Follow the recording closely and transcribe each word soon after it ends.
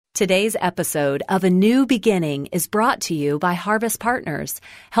Today's episode of A New Beginning is brought to you by Harvest Partners,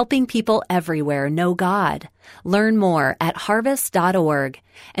 helping people everywhere know God. Learn more at harvest.org.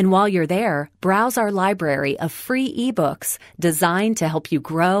 And while you're there, browse our library of free ebooks designed to help you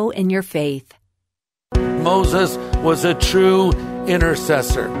grow in your faith. Moses was a true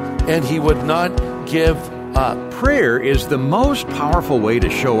intercessor, and he would not give up. Prayer is the most powerful way to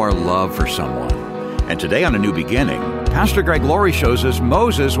show our love for someone. And today on A New Beginning, Pastor Greg Laurie shows us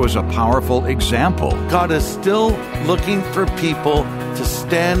Moses was a powerful example. God is still looking for people to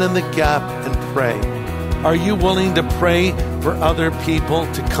stand in the gap and pray. Are you willing to pray for other people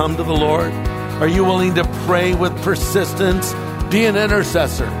to come to the Lord? Are you willing to pray with persistence? Be an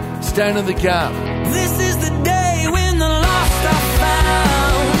intercessor. Stand in the gap. This is the day when the lost are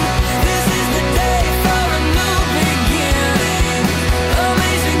found. This is the day for a new beginning.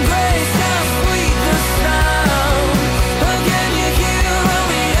 Amazing grace, how sweet the sound. Oh, can you hear all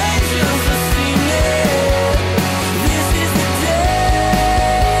the angels are singing? This is the day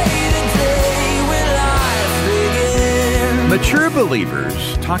when life begins. Mature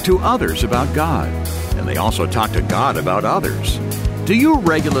believers talk to others about God, and they also talk to God about others. Do you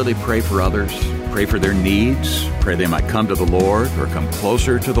regularly pray for others? Pray for their needs? Pray they might come to the Lord or come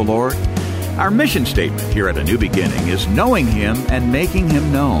closer to the Lord? Our mission statement here at A New Beginning is knowing Him and making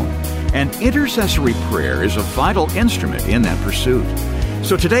Him known. And intercessory prayer is a vital instrument in that pursuit.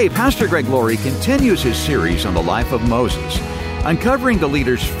 So today, Pastor Greg Laurie continues his series on the life of Moses, uncovering the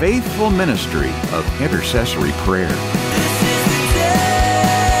leader's faithful ministry of intercessory prayer.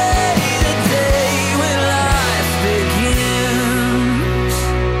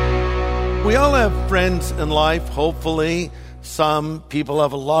 We all have friends in life, hopefully. Some people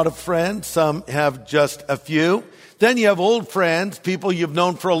have a lot of friends. Some have just a few. Then you have old friends, people you've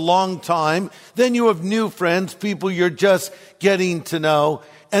known for a long time. Then you have new friends, people you're just getting to know.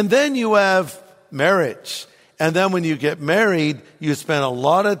 And then you have marriage. And then when you get married, you spend a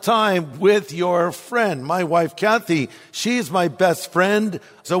lot of time with your friend. My wife, Kathy, she's my best friend,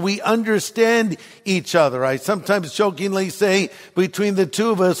 so we understand each other. I sometimes jokingly say between the two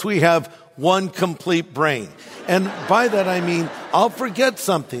of us, we have one complete brain. And by that I mean, I'll forget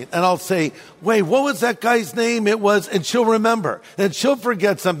something and I'll say, wait, what was that guy's name? It was, and she'll remember. And she'll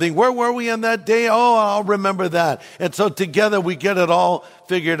forget something. Where were we on that day? Oh, I'll remember that. And so together we get it all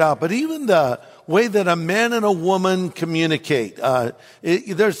figured out. But even the way that a man and a woman communicate,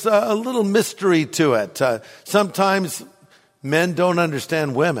 there's a little mystery to it. Sometimes men don't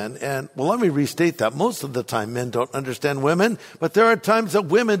understand women. And, well, let me restate that. Most of the time, men don't understand women. But there are times that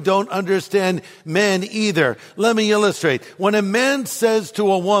women don't understand men either. Let me illustrate. When a man says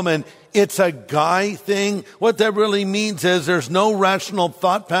to a woman, it's a guy thing, what that really means is there's no rational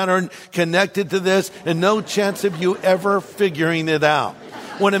thought pattern connected to this and no chance of you ever figuring it out.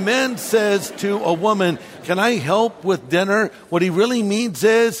 When a man says to a woman, can I help with dinner? What he really means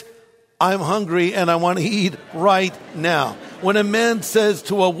is, I'm hungry and I want to eat right now. When a man says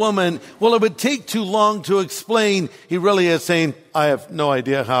to a woman, well, it would take too long to explain, he really is saying, I have no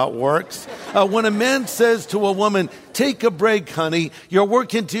idea how it works. When a man says to a woman, take a break, honey, you're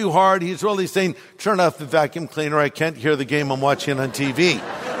working too hard, he's really saying, turn off the vacuum cleaner, I can't hear the game I'm watching on TV.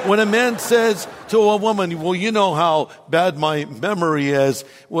 When a man says to a woman, well, you know how bad my memory is,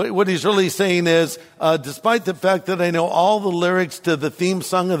 what he's really saying is, despite the fact that I know all the lyrics to the theme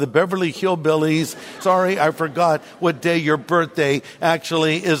song of the Beverly Hillbillies, sorry, I forgot what day your birthday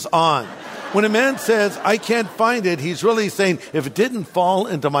actually is on. When a man says, I can't find it, he's really saying, if it didn't fall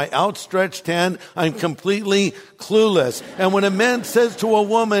into my outstretched hand, I'm completely clueless. And when a man says to a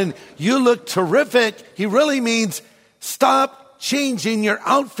woman, you look terrific, he really means, stop changing your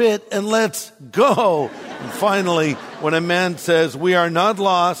outfit and let's go. And finally, when a man says, we are not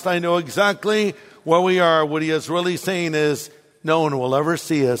lost, I know exactly where we are, what he is really saying is, no one will ever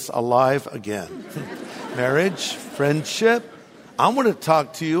see us alive again. Marriage, friendship. I want to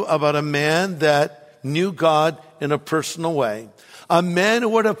talk to you about a man that knew God in a personal way. A man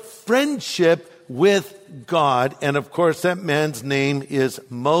who had a friendship with God. And of course, that man's name is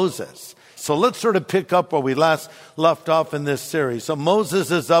Moses. So let's sort of pick up where we last left off in this series. So Moses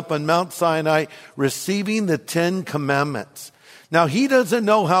is up on Mount Sinai receiving the 10 Commandments. Now, he doesn't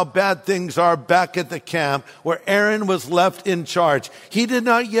know how bad things are back at the camp where Aaron was left in charge. He did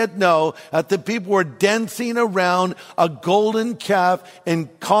not yet know that the people were dancing around a golden calf and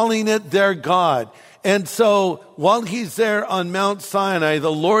calling it their God. And so while he's there on Mount Sinai, the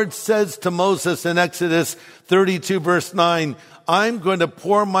Lord says to Moses in Exodus 32 verse 9, I'm going to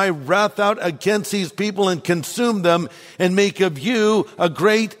pour my wrath out against these people and consume them and make of you a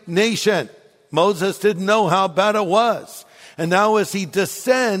great nation. Moses didn't know how bad it was. And now as he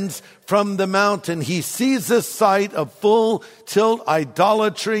descends from the mountain, he sees this sight of full tilt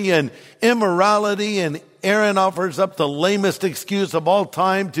idolatry and immorality, and Aaron offers up the lamest excuse of all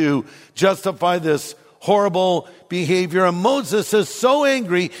time to justify this horrible behavior. And Moses is so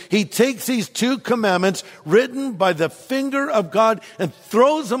angry, he takes these 2 commandments written by the finger of God and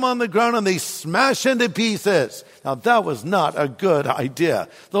throws them on the ground, and they smash into pieces. Now that was not a good idea.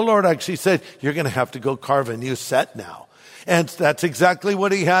 The Lord actually said, you're going to have to go carve a new set now. And that's exactly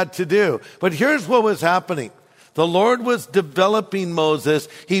what he had to do. But here's what was happening. The Lord was developing Moses.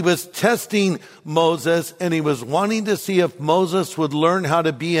 He was testing Moses, and he was wanting to see if Moses would learn how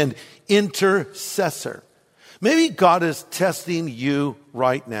to be an intercessor. Maybe God is testing you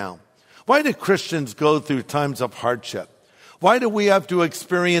right now. Why do Christians go through times of hardship? Why do we have to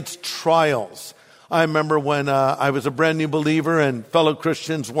experience trials? I remember when I was a brand new believer and fellow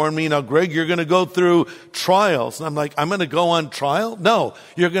Christians warned me, now, Greg, you're going to go through trials. And I'm like, I'm going to go on trial? No,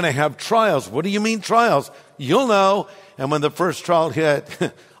 you're going to have trials. What do you mean trials? You'll know. And when the first trial hit,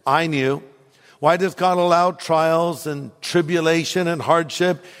 I knew. Why does God allow trials and tribulation and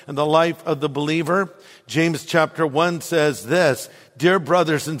hardship in the life of the believer? James chapter 1 says this, dear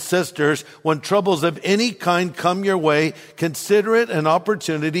brothers and sisters, when troubles of any kind come your way, consider it an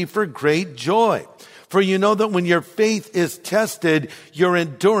opportunity for great joy. For you know that when your faith is tested, your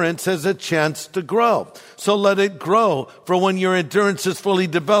endurance has a chance to grow. So let it grow. For when your endurance is fully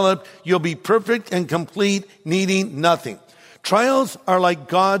developed, you'll be perfect and complete, needing nothing. Trials are like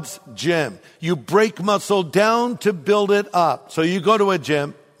God's gym. You break muscle down to build it up. So you go to a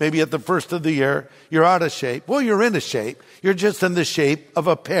gym, maybe at the first of the year, you're out of shape. Well, you're in a shape. You're just in the shape of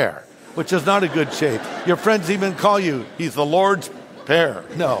a pear, which is not a good shape. Your friends even call you, he's the Lord's pear.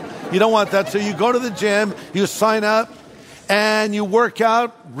 No, you don't want that. So you go to the gym, you sign up, and you work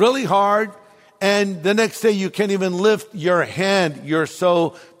out really hard. And the next day you can't even lift your hand. You're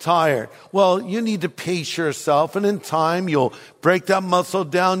so tired. Well, you need to pace yourself, and in time you'll break that muscle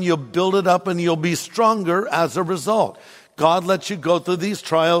down, you'll build it up, and you'll be stronger as a result. God lets you go through these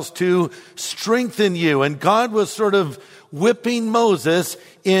trials to strengthen you. And God was sort of whipping Moses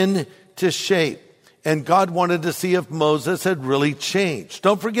into shape. And God wanted to see if Moses had really changed.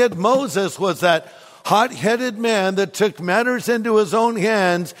 Don't forget, Moses was that hot-headed man that took matters into his own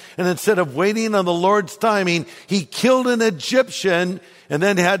hands, and instead of waiting on the Lord's timing, he killed an Egyptian and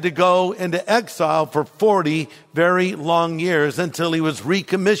then had to go into exile for 40 very long years until he was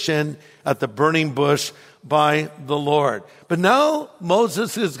recommissioned at the burning bush by the Lord. But now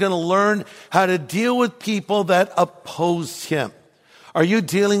Moses is going to learn how to deal with people that oppose him. Are you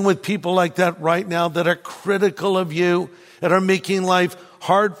dealing with people like that right now that are critical of you, that are making life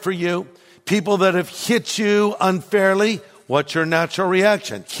hard for you? People that have hit you unfairly? What's your natural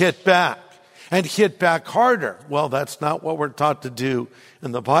reaction? Hit back, and hit back harder. Well, that's not what we're taught to do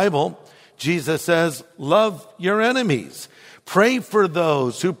in the Bible. Jesus says, love your enemies. Pray for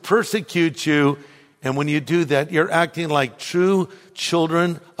those who persecute you. And when you do that, you're acting like true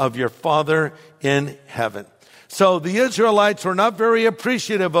children of your Father in heaven. So the Israelites were not very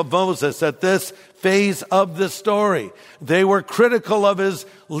appreciative of Moses at this phase of the story. They were critical of his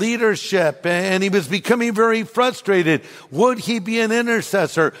leadership, and he was becoming very frustrated. Would he be an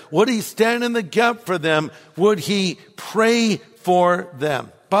intercessor? Would he stand in the gap for them? Would he pray for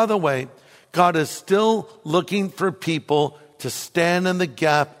them? By the way, God is still looking for people to stand in the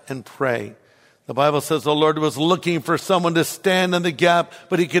gap and pray. The Bible says the Lord was looking for someone to stand in the gap,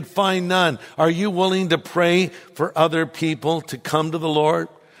 but he could find none. Are you willing to pray for other people to come to the Lord?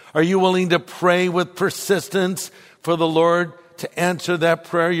 Are you willing to pray with persistence for the Lord to answer that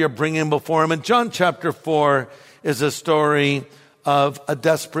prayer you're bringing before him? And John chapter 4 is a story of a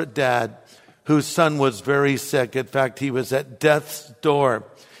desperate dad whose son was very sick. In fact, he was at death's door.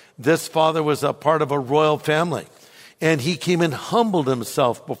 This father was a part of a royal family. And he came and humbled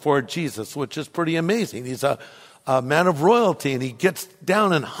himself before Jesus, which is pretty amazing. He's a man of royalty, and he gets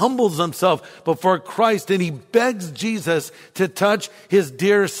down and humbles himself before Christ, and he begs Jesus to touch his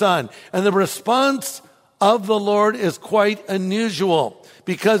dear son. And the response of the Lord is quite unusual,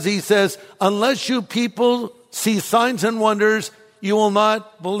 because he says, unless you people see signs and wonders, you will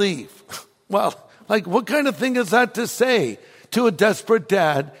not believe. Well, like, what kind of thing is that to say to a desperate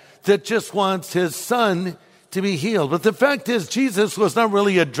dad that just wants his son to be healed? But the fact is, Jesus was not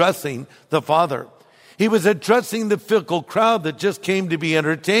really addressing the father. He was addressing the fickle crowd that just came to be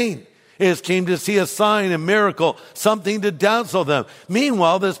entertained. He just came to see a sign, a miracle, something to dazzle them.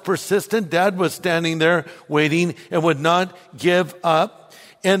 Meanwhile, this persistent dad was standing there waiting and would not give up.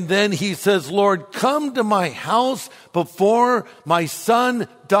 And then he says, Lord, come to my house before my son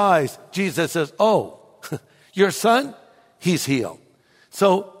dies. Jesus says, oh, your son? he's healed.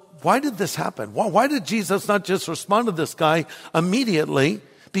 So why did this happen? Why did Jesus not just respond to this guy immediately?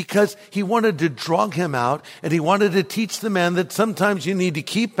 Because he wanted to draw him out, and he wanted to teach the man that sometimes you need to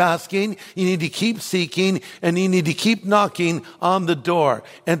keep asking, you need to keep seeking, and you need to keep knocking on the door.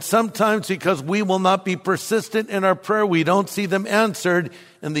 And sometimes because we will not be persistent in our prayer, we don't see them answered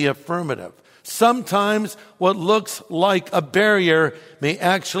in the affirmative. Sometimes what looks like a barrier may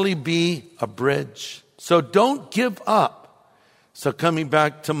actually be a bridge. So don't give up. So coming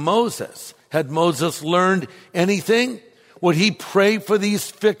back to Moses, had Moses learned anything? Would he pray for these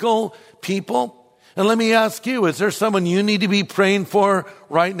fickle people? And let me ask you, is there someone you need to be praying for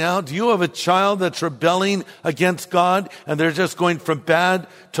right now? Do you have a child that's rebelling against God and they're just going from bad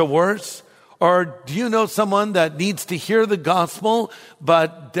to worse? Or do you know someone that needs to hear the gospel,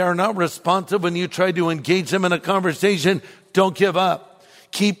 but they're not responsive when you try to engage them in a conversation? Don't give up.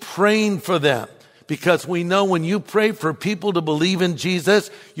 Keep praying for them. Because we know when you pray for people to believe in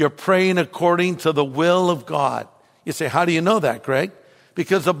Jesus, you're praying according to the will of God. You say, how do you know that, Greg?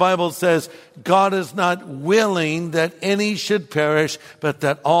 Because the Bible says God is not willing that any should perish, but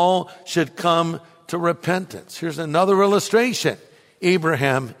that all should come to repentance. Here's another illustration.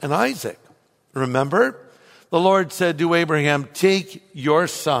 Abraham and Isaac. Remember? The Lord said to Abraham, take your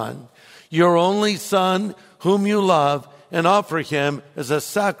son, your only son whom you love, and offer him as a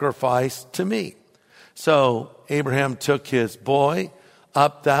sacrifice to me. So Abraham took his boy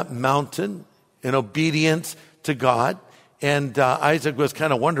up that mountain in obedience to God. And Isaac was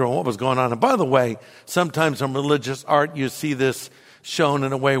kind of wondering what was going on. And by the way, sometimes in religious art, you see this shown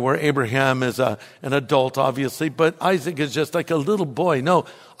in a way where Abraham is an adult, obviously, but Isaac is just like a little boy. No,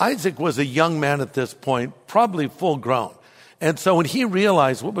 Isaac was a young man at this point, probably full grown. And so when he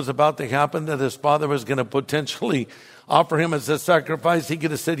realized what was about to happen, that his father was going to potentially offer him as a sacrifice, he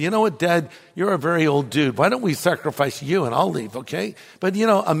could have said, you know what, Dad, you're a very old dude. Why don't we sacrifice you and I'll leave, okay? But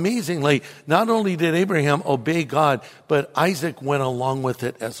amazingly, not only did Abraham obey God, but Isaac went along with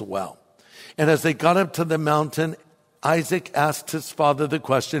it as well. And as they got up to the mountain, Isaac asked his father the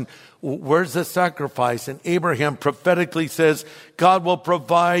question, where's the sacrifice? And Abraham prophetically says, God will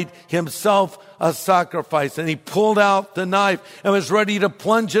provide himself a sacrifice. And he pulled out the knife and was ready to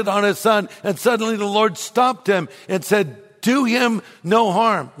plunge it on his son. And suddenly the Lord stopped him and said, do him no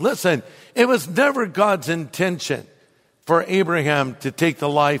harm. Listen, it was never God's intention for Abraham to take the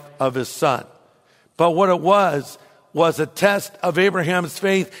life of his son. But what it was a test of Abraham's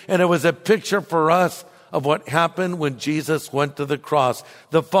faith, and it was a picture for us of what happened when Jesus went to the cross.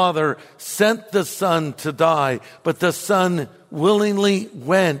 The Father sent the Son to die, but the Son willingly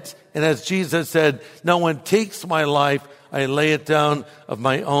went. And as Jesus said, no one takes my life, I lay it down of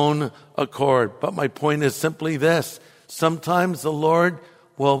my own accord. But my point is simply this. Sometimes the Lord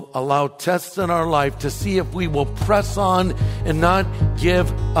will allow tests in our life to see if we will press on and not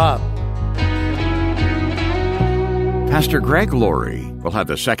give up. Pastor Greg Laurie will have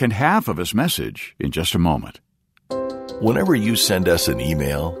the second half of his message in just a moment. Whenever you send us an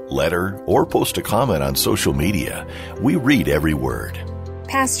email, letter, or post a comment on social media, we read every word.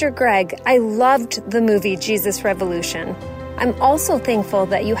 Pastor Greg, I loved the movie Jesus Revolution. I'm also thankful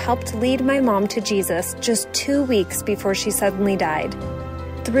that you helped lead my mom to Jesus just 2 weeks before she suddenly died.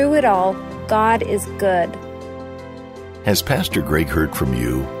 Through it all, God is good. Has Pastor Greg heard from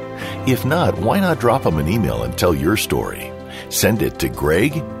you? If not, why not drop him an email and tell your story? Send it to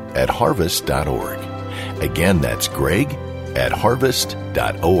greg@harvest.org. Again, that's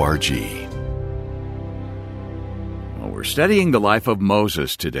greg@harvest.org. Well, we're studying the life of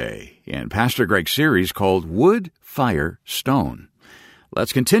Moses today in Pastor Greg's series called Wood, Fire, Stone.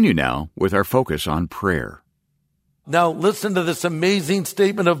 Let's continue now with our focus on prayer. Now listen to this amazing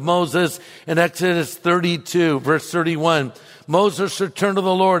statement of Moses in Exodus 32, verse 31. Moses returned to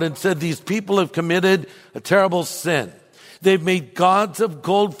the Lord and said, these people have committed a terrible sin. They've made gods of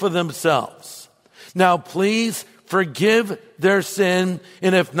gold for themselves. Now please forgive their sin,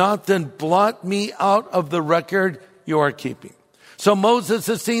 and if not, then blot me out of the record you are keeping. So Moses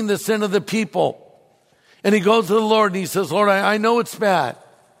has seen the sin of the people, and he goes to the Lord and he says, Lord, I know it's bad.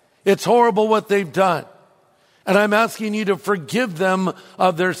 It's horrible what they've done. And I'm asking you to forgive them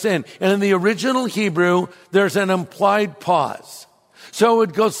of their sin. And in the original Hebrew, there's an implied pause. So it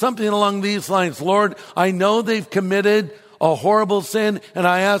would go something along these lines. Lord, I know they've committed a horrible sin, and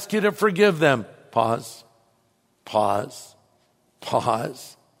I ask you to forgive them. Pause, pause,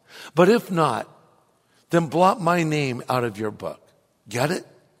 pause. But if not, then blot my name out of your book. Get it?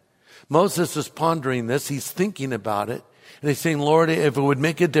 Moses is pondering this. He's thinking about it. And he's saying, Lord, if it would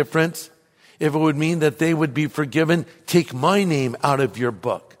make a difference, if it would mean that they would be forgiven, take my name out of your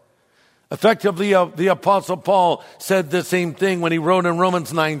book. Effectively, the Apostle Paul said the same thing when he wrote in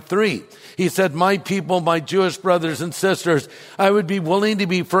Romans 9:3. He said, my people, my Jewish brothers and sisters, I would be willing to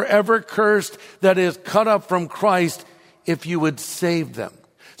be forever cursed, that is, cut off from Christ, if you would save them.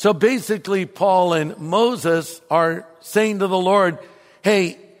 So basically, Paul and Moses are saying to the Lord,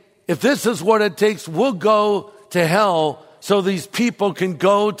 hey, if this is what it takes, we'll go to hell so these people can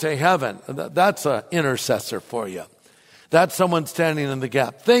go to heaven. That's an intercessor for you. That's someone standing in the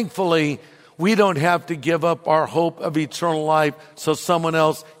gap. Thankfully, we don't have to give up our hope of eternal life so someone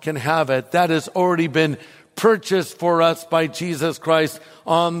else can have it. That has already been purchased for us by Jesus Christ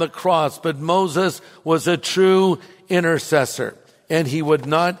on the cross. But Moses was a true intercessor, and he would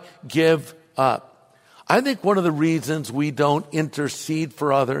not give up. I think one of the reasons we don't intercede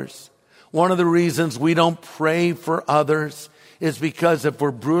for others, one of the reasons we don't pray for others, is because if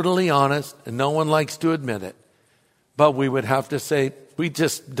we're brutally honest, and no one likes to admit it, but we would have to say, we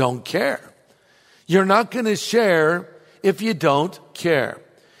just don't care. You're not going to share if you don't care.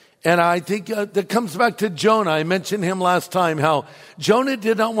 And I think that comes back to Jonah. I mentioned him last time, how Jonah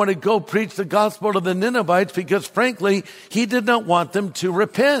did not want to go preach the gospel to the Ninevites because, frankly, he did not want them to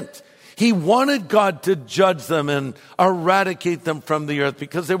repent. He wanted God to judge them and eradicate them from the earth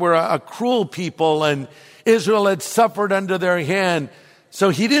because they were a cruel people and Israel had suffered under their hand. So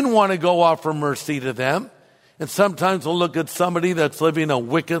he didn't want to go offer mercy to them. And sometimes we'll look at somebody that's living a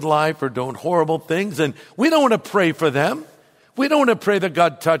wicked life or doing horrible things, and we don't want to pray for them. We don't want to pray that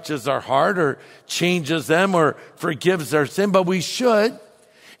God touches their heart or changes them or forgives their sin, but we should.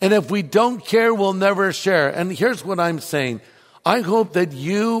 And if we don't care, we'll never share. And here's what I'm saying. I hope that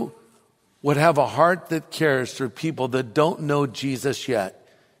you would have a heart that cares for people that don't know Jesus yet.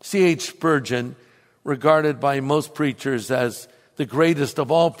 C.H. Spurgeon, regarded by most preachers as the greatest of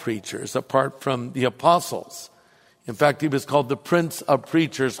all preachers, apart from the apostles. In fact, he was called the Prince of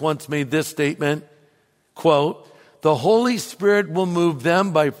Preachers, once made this statement, quote, the Holy Spirit will move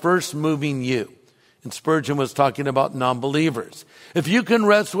them by first moving you. And Spurgeon was talking about non-believers. If you can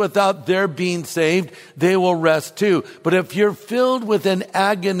rest without their being saved, they will rest too. But if you're filled with an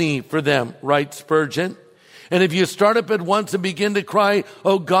agony for them, writes Spurgeon, and if you start up at once and begin to cry,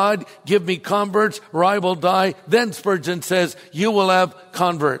 oh God, give me converts or I will die, then Spurgeon says, you will have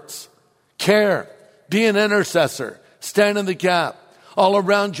converts. Care. Be an intercessor. Stand in the gap. All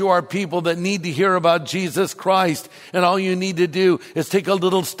around you are people that need to hear about Jesus Christ. And all you need to do is take a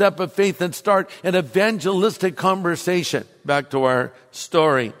little step of faith and start an evangelistic conversation. Back to our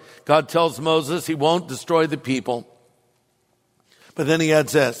story. God tells Moses he won't destroy the people. But then he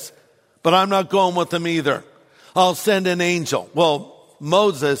adds this, but I'm not going with them either. I'll send an angel. Well,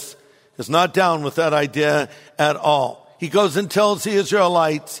 Moses is not down with that idea at all. He goes and tells the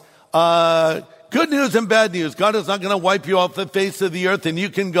Israelites, good news and bad news. God is not going to wipe you off the face of the earth and you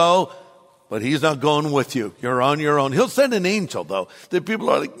can go, but he's not going with you. You're on your own. He'll send an angel, though. The people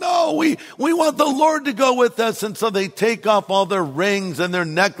are like, no, we want the Lord to go with us. And so they take off all their rings and their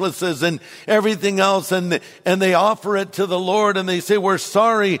necklaces and everything else, and they offer it to the Lord, and they say, we're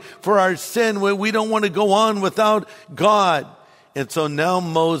sorry for our sin. We don't want to go on without God. And so now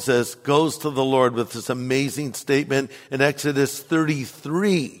Moses goes to the Lord with this amazing statement in Exodus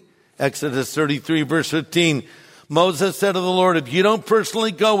 33. Exodus 33, verse 15. Moses said to the Lord, if you don't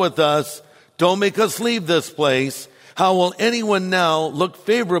personally go with us, don't make us leave this place. How will anyone now look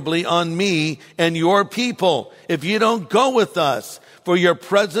favorably on me and your people if you don't go with us? For your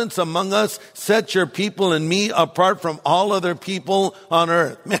presence among us sets your people and me apart from all other people on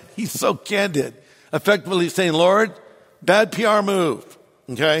earth. Man, he's so candid. Effectively saying, Lord, bad PR move.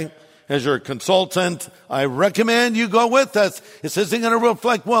 Okay? As your consultant, I recommend you go with us. This isn't going to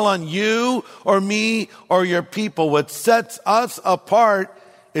reflect well on you or me or your people. What sets us apart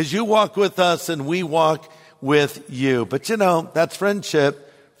is you walk with us and we walk with you. But that's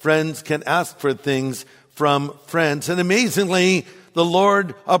friendship. Friends can ask for things from friends. And amazingly, the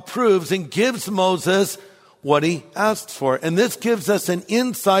Lord approves and gives Moses what he asks for. And this gives us an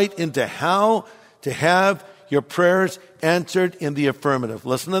insight into how to have your prayers answered in the affirmative.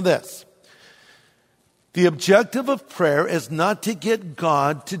 Listen to this. The objective of prayer is not to get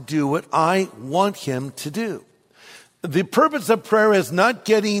God to do what I want him to do. The purpose of prayer is not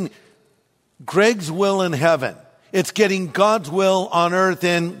getting Greg's will in heaven. It's getting God's will on earth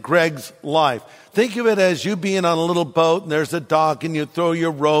in Greg's life. Think of it as you being on a little boat and there's a dock and you throw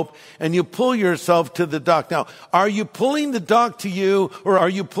your rope and you pull yourself to the dock. Now, are you pulling the dock to you or are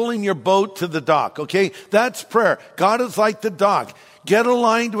you pulling your boat to the dock? Okay, that's prayer. God is like the dock. Get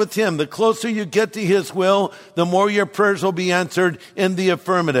aligned with him. The closer you get to his will, the more your prayers will be answered in the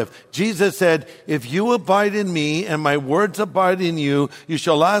affirmative. Jesus said, if you abide in me and my words abide in you, you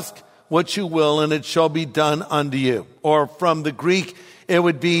shall ask what you will, and it shall be done unto you. Or from the Greek, it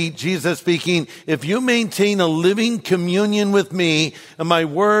would be Jesus speaking, if you maintain a living communion with me, and my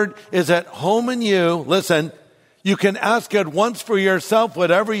word is at home in you, listen, you can ask at once for yourself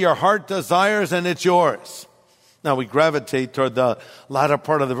whatever your heart desires, and it's yours. Now we gravitate toward the latter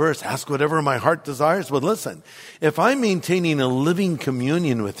part of the verse, ask whatever my heart desires. But listen, if I'm maintaining a living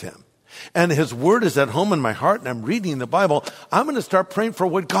communion with him, and his word is at home in my heart, and I'm reading the Bible, I'm going to start praying for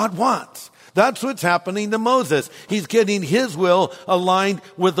what God wants. That's what's happening to Moses. He's getting his will aligned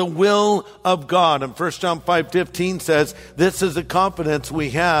with the will of God. And 1 John 5:15 says, this is the confidence we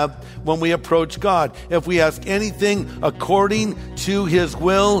have when we approach God. If we ask anything according to his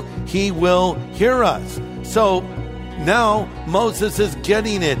will, he will hear us. So now Moses is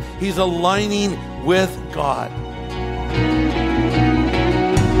getting it. He's aligning with God.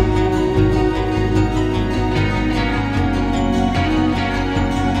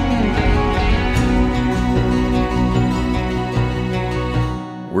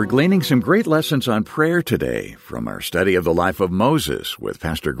 We're gleaning some great lessons on prayer today from our study of the life of Moses with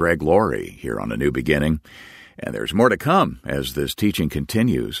Pastor Greg Laurie here on A New Beginning. And there's more to come as this teaching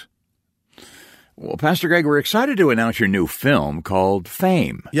continues. Well, Pastor Greg, we're excited to announce your new film called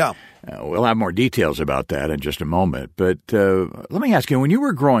Fame. Yeah. We'll have more details about that in just a moment. But let me ask you, when you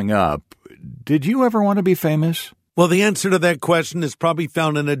were growing up, did you ever want to be famous? Well, the answer to that question is probably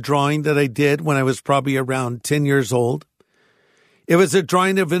found in a drawing that I did when I was probably around 10 years old. It was a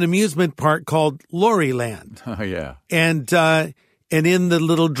drawing of an amusement park called Laurieland. Oh, yeah. And in the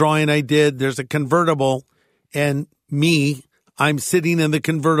little drawing I did, there's a convertible, and I'm sitting in the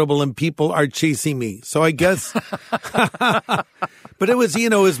convertible and people are chasing me. So I guess, but it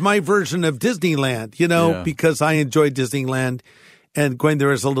was my version of Disneyland, because I enjoyed Disneyland and going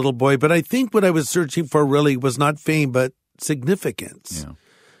there as a little boy. But I think what I was searching for really was not fame, but significance. Yeah.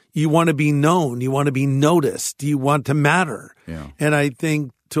 You want to be known. You want to be noticed. You want to matter. Yeah. And I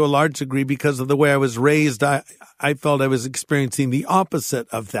think to a large degree, because of the way I was raised, I felt I was experiencing the opposite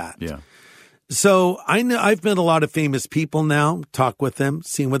of that. Yeah. So I've met a lot of famous people now, talk with them,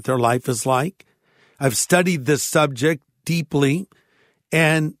 seen what their life is like. I've studied this subject deeply,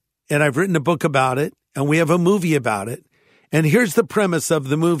 and I've written a book about it, and we have a movie about it. And here's the premise of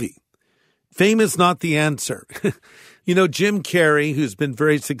the movie. Fame is not the answer. Jim Carrey, who's been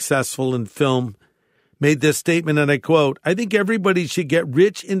very successful in film, made this statement, and I quote, I think everybody should get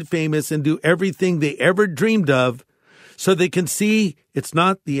rich and famous and do everything they ever dreamed of so they can see it's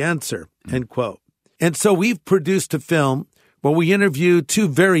not the answer, end quote. And so we've produced a film where we interview two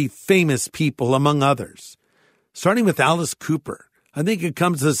very famous people, among others, starting with Alice Cooper. I think it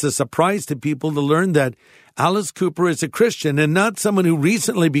comes as a surprise to people to learn that Alice Cooper is a Christian, and not someone who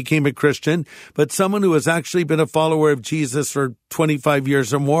recently became a Christian, but someone who has actually been a follower of Jesus for 25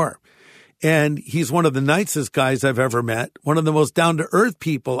 years or more. And he's one of the nicest guys I've ever met, one of the most down-to-earth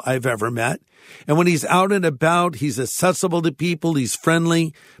people I've ever met. And when he's out and about, he's accessible to people, he's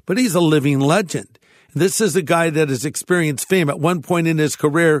friendly, but he's a living legend. This is a guy that has experienced fame. At one point in his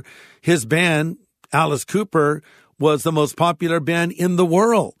career, his band, Alice Cooper, was the most popular band in the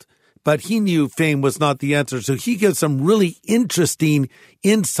world. But he knew fame was not the answer. So he gives some really interesting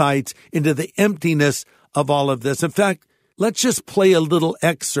insights into the emptiness of all of this. In fact, let's just play a little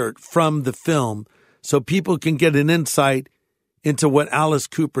excerpt from the film so people can get an insight into what Alice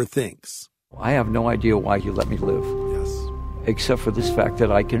Cooper thinks. I have no idea why he let me live. Yes. Except for this fact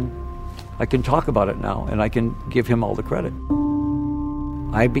that I can talk about it now, and I can give him all the credit.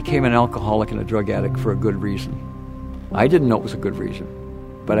 I became an alcoholic and a drug addict for a good reason. I didn't know it was a good reason,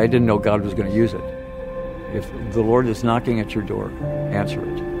 but I didn't know God was going to use it. If the Lord is knocking at your door, answer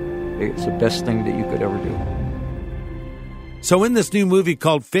it. It's the best thing that you could ever do. So in this new movie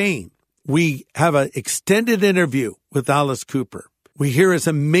called Fame, we have an extended interview with Alice Cooper. We hear his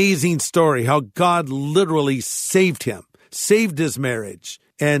amazing story, how God literally saved him, saved his marriage,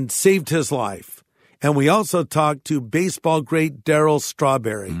 and saved his life. And we also talked to baseball great Darryl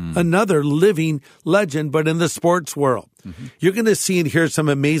Strawberry, another living legend, but in the sports world. Mm-hmm. You're going to see and hear some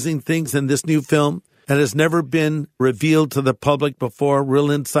amazing things in this new film that has never been revealed to the public before,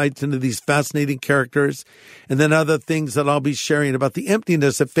 real insights into these fascinating characters, and then other things that I'll be sharing about the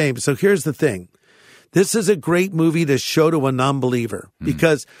emptiness of fame. So here's the thing. This is a great movie to show to a non-believer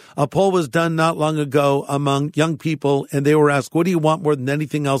because a poll was done not long ago among young people, and they were asked, what do you want more than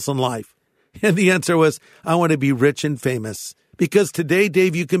anything else in life? And the answer was, I want to be rich and famous Because today,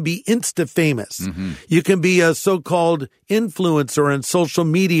 Dave, you can be insta-famous. Mm-hmm. You can be a so-called influencer on social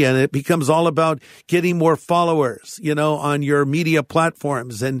media, and it becomes all about getting more followers, on your media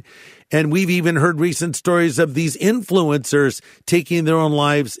platforms. And we've even heard recent stories of these influencers taking their own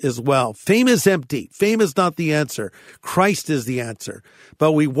lives as well. Fame is empty. Fame is not the answer. Christ is the answer.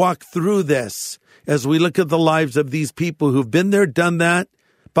 But we walk through this as we look at the lives of these people who've been there, done that,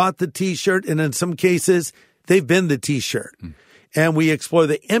 bought the T-shirt, and in some cases, they've been the T-shirt. And we explore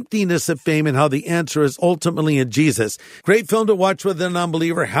the emptiness of fame and how the answer is ultimately in Jesus. Great film to watch with an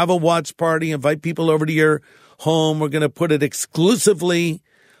unbeliever. Have a watch party. Invite people over to your home. We're going to put it exclusively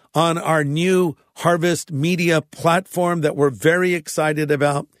on our new Harvest Media platform that we're very excited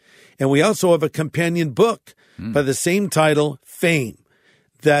about. And we also have a companion book by the same title, Fame,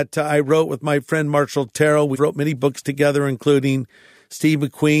 that I wrote with my friend Marshall Terrell. We wrote many books together, including Steve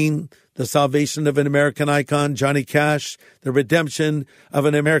McQueen, The Salvation of an American Icon, Johnny Cash, The Redemption of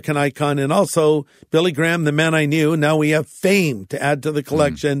an American Icon, and also Billy Graham, The Man I Knew. Now we have Fame to add to the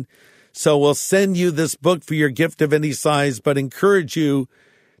collection. So we'll send you this book for your gift of any size, but encourage you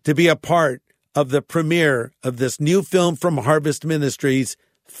to be a part of the premiere of this new film from Harvest Ministries,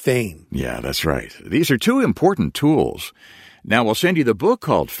 Fame. Yeah, that's right. These are two important tools. Now, we'll send you the book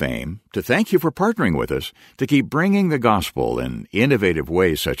called Fame to thank you for partnering with us to keep bringing the gospel in innovative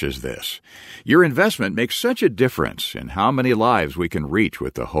ways such as this. Your investment makes such a difference in how many lives we can reach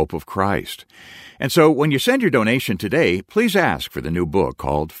with the hope of Christ. And so when you send your donation today, please ask for the new book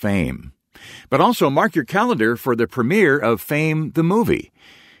called Fame. But also mark your calendar for the premiere of Fame the movie.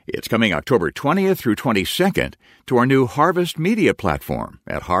 It's coming October 20th through 22nd to our new Harvest Media platform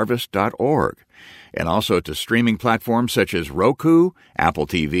at harvest.org. And also to streaming platforms such as Roku, Apple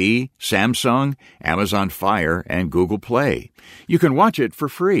TV, Samsung, Amazon Fire, and Google Play. You can watch it for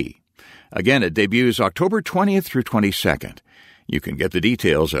free. Again, it debuts October 20th through 22nd. You can get the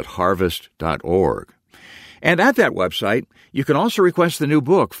details at harvest.org. And at that website, you can also request the new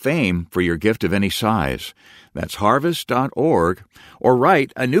book, Fame, for your gift of any size. That's harvest.org, or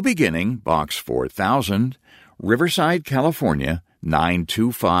write A New Beginning, Box 4000, Riverside, California,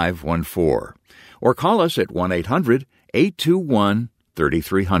 92514. Or call us at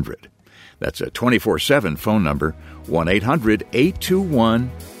 1-800-821-3300. That's a 24/7 phone number,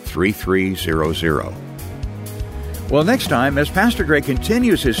 1-800-821-3300. Well, next time, as Pastor Greg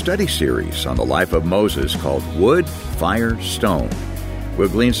continues his study series on the life of Moses called Wood, Fire, Stone, we'll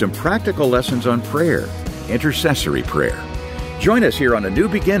glean some practical lessons on prayer, intercessory prayer. Join us here on A New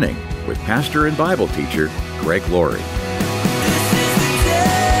Beginning with pastor and Bible teacher Greg Laurie.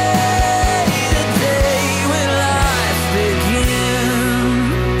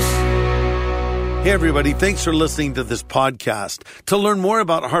 Hey, everybody. Thanks for listening to this podcast. To learn more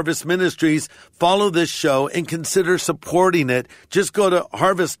about Harvest Ministries, follow this show and consider supporting it. Just go to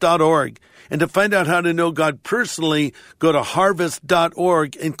harvest.org. And to find out how to know God personally, go to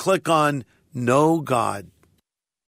harvest.org and click on Know God.